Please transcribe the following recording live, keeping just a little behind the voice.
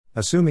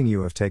Assuming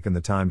you have taken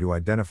the time to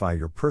identify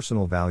your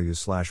personal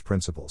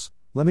values/principles,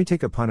 let me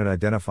take a punt at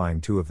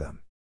identifying two of them.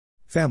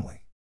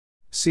 Family.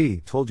 See,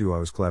 told you I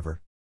was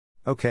clever.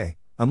 Okay,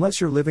 unless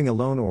you're living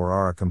alone or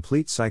are a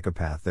complete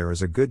psychopath, there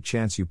is a good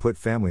chance you put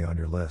family on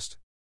your list.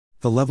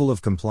 The level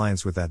of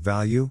compliance with that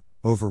value,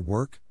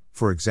 overwork,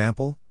 for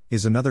example,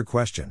 is another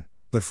question,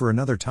 but for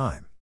another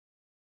time.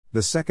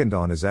 The second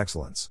on is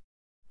excellence.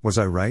 Was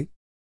I right?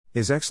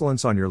 Is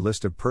excellence on your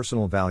list of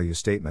personal value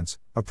statements,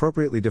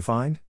 appropriately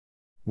defined?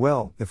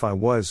 Well, if I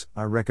was,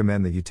 I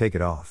recommend that you take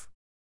it off.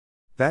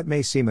 That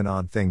may seem an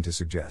odd thing to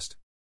suggest.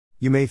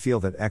 You may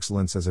feel that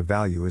excellence as a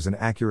value is an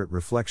accurate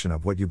reflection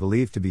of what you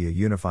believe to be a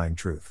unifying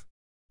truth.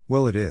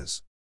 Well, it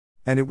is.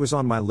 And it was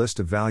on my list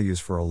of values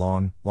for a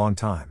long, long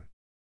time.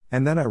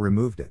 And then I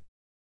removed it.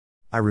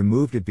 I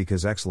removed it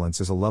because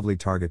excellence is a lovely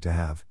target to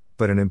have,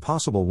 but an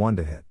impossible one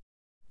to hit.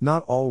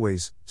 Not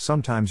always,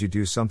 sometimes you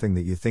do something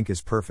that you think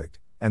is perfect,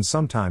 and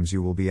sometimes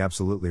you will be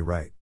absolutely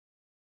right.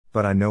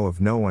 But I know of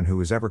no one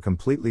who is ever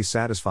completely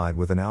satisfied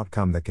with an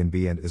outcome that can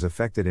be and is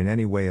affected in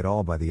any way at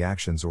all by the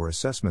actions or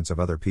assessments of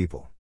other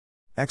people.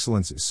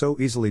 Excellence is so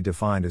easily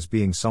defined as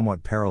being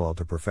somewhat parallel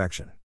to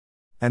perfection.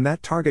 And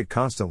that target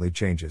constantly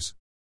changes.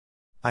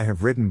 I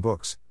have written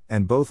books,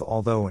 and both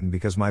although and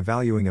because my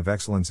valuing of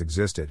excellence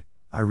existed,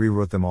 I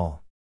rewrote them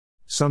all.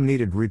 Some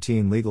needed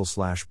routine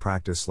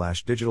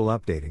legal/practice/digital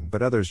updating,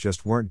 but others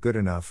just weren't good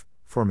enough,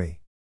 for me.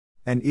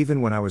 And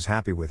even when I was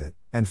happy with it,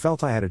 and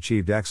felt I had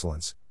achieved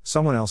excellence,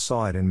 someone else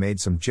saw it and made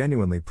some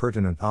genuinely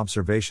pertinent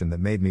observation that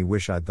made me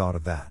wish I'd thought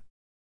of that.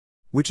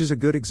 Which is a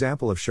good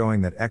example of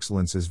showing that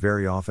excellence is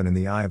very often in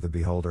the eye of the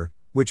beholder,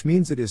 which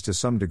means it is to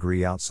some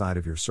degree outside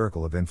of your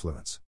circle of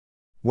influence.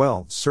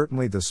 Well,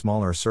 certainly the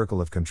smaller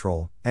circle of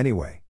control,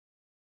 anyway.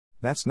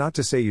 That's not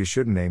to say you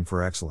shouldn't aim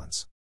for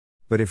excellence.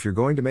 But if you're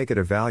going to make it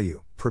a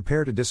value,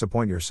 prepare to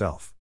disappoint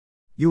yourself.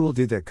 You will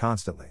do that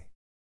constantly.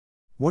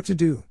 What to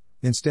do,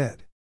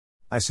 instead?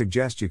 I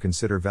suggest you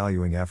consider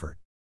valuing effort.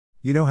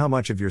 You know how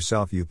much of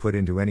yourself you put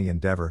into any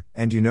endeavor,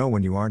 and you know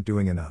when you aren't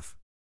doing enough.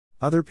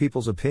 Other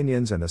people's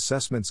opinions and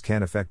assessments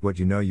can affect what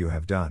you know you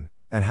have done,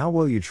 and how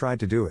well you tried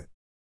to do it.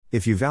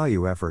 If you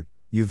value effort,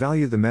 you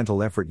value the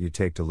mental effort you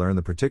take to learn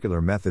the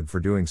particular method for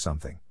doing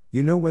something.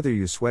 You know whether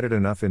you sweated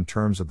enough in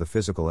terms of the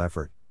physical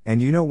effort,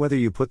 and you know whether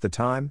you put the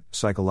time,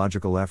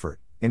 psychological effort,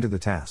 into the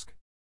task.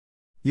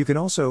 You can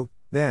also,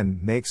 then,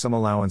 make some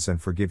allowance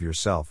and forgive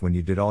yourself when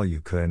you did all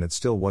you could and it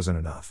still wasn't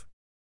enough.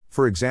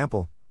 For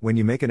example, when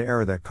you make an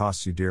error that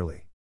costs you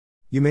dearly.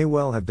 You may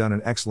well have done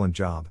an excellent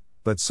job,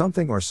 but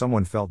something or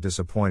someone felt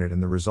disappointed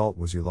and the result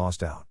was you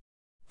lost out.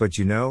 But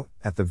you know,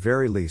 at the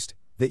very least,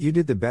 that you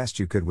did the best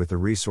you could with the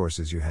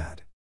resources you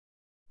had.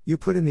 You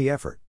put in the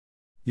effort.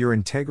 Your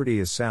integrity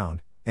is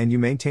sound, and you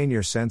maintain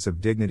your sense of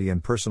dignity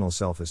and personal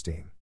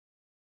self-esteem.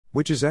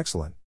 Which is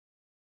excellent.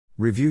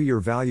 Review your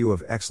value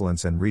of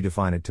excellence and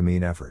redefine it to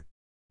mean effort.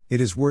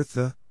 It is worth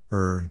the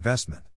investment.